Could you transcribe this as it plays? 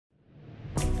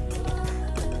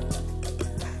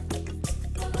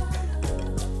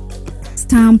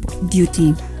Stamp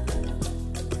duty.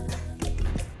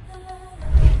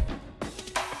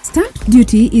 Stamp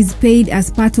duty is paid as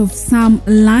part of some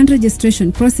land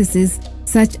registration processes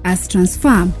such as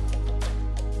transfer.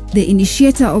 The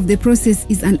initiator of the process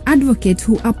is an advocate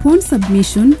who, upon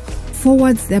submission,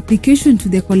 forwards the application to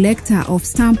the collector of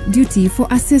stamp duty for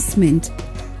assessment.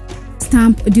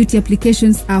 Stamp duty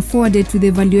applications are forwarded to the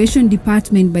valuation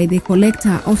department by the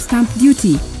collector of stamp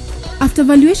duty. After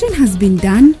valuation has been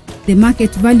done, the market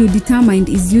value determined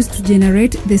is used to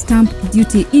generate the stamp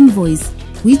duty invoice,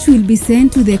 which will be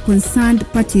sent to the concerned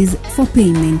parties for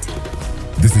payment.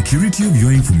 The security of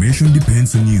your information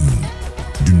depends on you.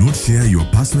 Do not share your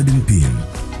password and PIN.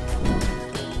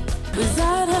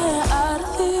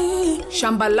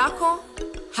 Shamba lako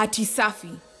hati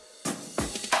safi.